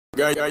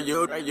Girl,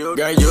 you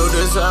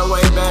deserve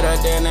way better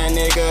than that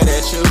nigga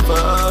that you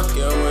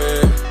fucking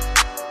with.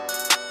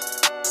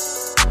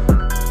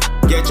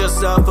 Get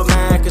yourself a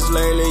man, cause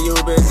lately you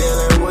been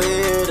dealing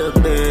with a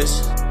bitch.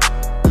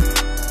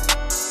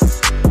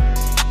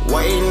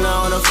 Waiting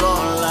on the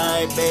phone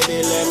like,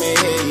 baby, let me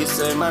hear you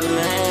say my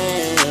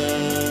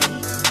name.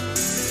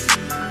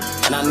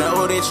 And I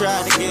know they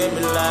tried to get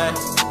me life,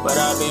 but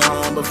I'll be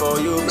home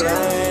before you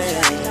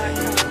blame.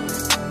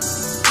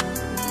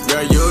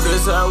 Girl, you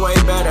deserve way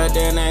better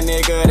than that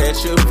nigga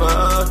that you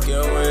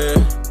fucking with.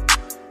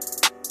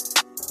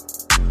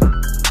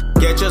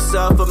 Get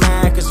yourself a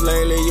man, cause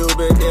lately you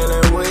been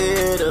dealing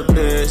with a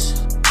bitch.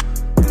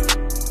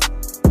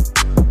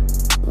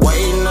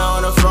 Waiting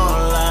on the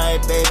phone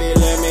like, baby,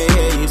 let me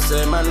hear you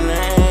say my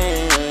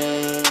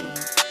name.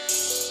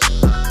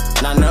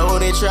 And I know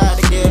they tried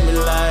to get me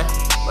life,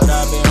 but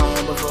I'll be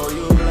home before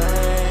you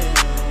blame.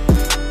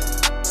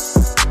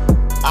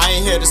 I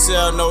ain't here to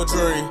sell no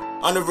dream,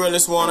 I'm the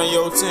realest one on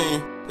your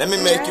team. Let me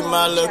make you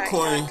my little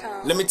queen.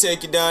 Let me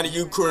take you down to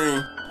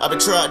Ukraine. I been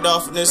trapped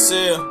off in this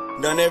cell,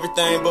 done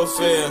everything but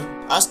fail.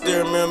 I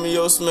still remember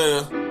your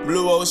smell.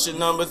 Blue Ocean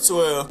number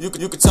 12. You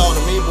can talk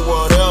to me, but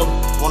whatever.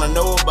 Wanna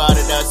know about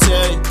it, I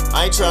tell you.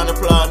 I ain't tryna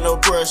apply no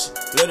pressure.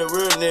 Let a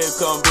real nigga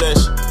come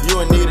bless you.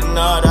 You ain't need a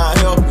nod, I'll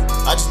help you.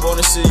 I just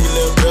wanna see you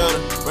live better.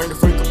 Bring the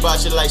freak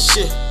about you like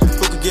shit.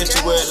 Who could get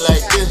you wet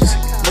like this?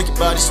 Make your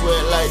body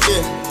sweat like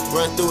this.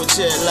 Run through a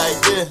check like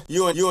this.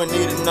 You ain't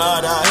need a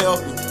nod, I'll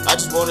help you. I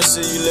just wanna see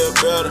you live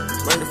better.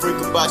 Bring the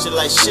freak about you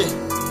like shit.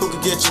 Who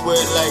could get you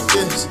wet like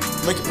this?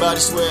 Make your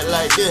body sweat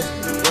like this.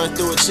 Run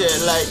through a check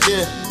like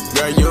this.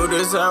 Girl, you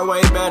deserve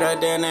way better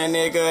than that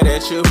nigga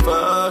that you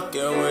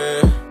fucking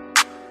with.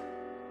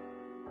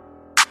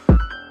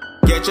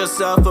 Get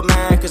yourself a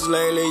man, cause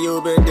lately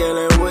you been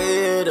dealing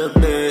with a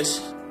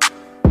bitch.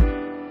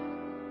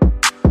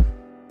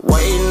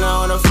 Waiting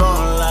on the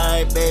phone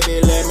like, baby,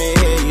 let me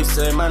hear you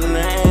say my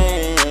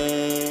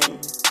name.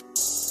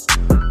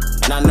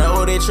 And I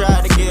know they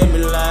tried to get me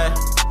life,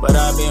 but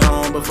I'll be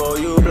home before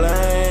you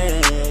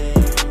blame.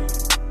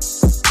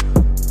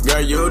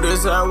 Girl, you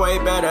deserve way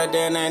better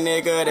than that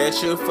nigga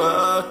that you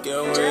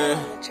fucking with.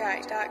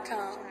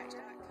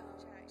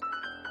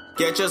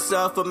 Get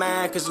yourself a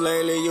man, cause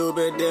lately you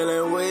been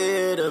dealing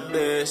with a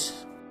bitch.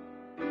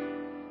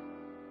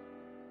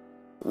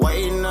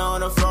 Waiting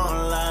on the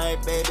phone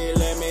like, baby,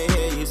 let me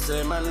hear you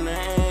say my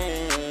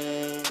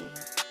name.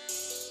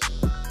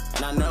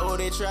 And I know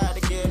they tried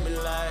to get me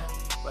life,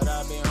 but